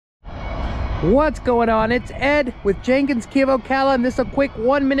What's going on? It's Ed with Jenkins Kia Ocala, and this is a quick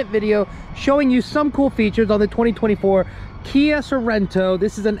 1-minute video showing you some cool features on the 2024 Kia Sorento.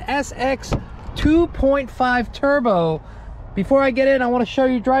 This is an SX 2.5 turbo. Before I get in, I want to show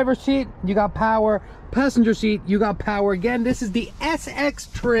you driver's seat. You got power. Passenger seat, you got power. Again, this is the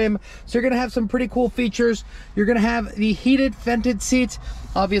SX trim, so you're gonna have some pretty cool features. You're gonna have the heated vented seats.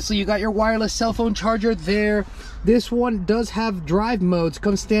 Obviously, you got your wireless cell phone charger there. This one does have drive modes.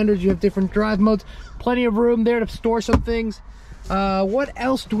 Comes standard, you have different drive modes. Plenty of room there to store some things. What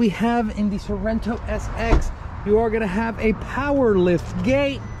else do we have in the Sorento SX? You are gonna have a power lift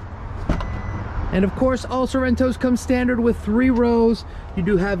gate. And of course, all Sorentos come standard with 3 rows. You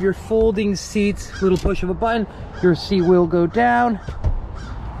do have your folding seats, little push of a button, your seat will go down.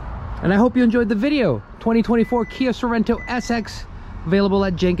 And I hope you enjoyed the video. 2024 Kia Sorento SX, available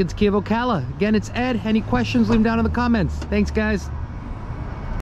at Jenkins Kia Ocala. Again, it's Ed. Any questions, leave them down in the comments. Thanks, guys.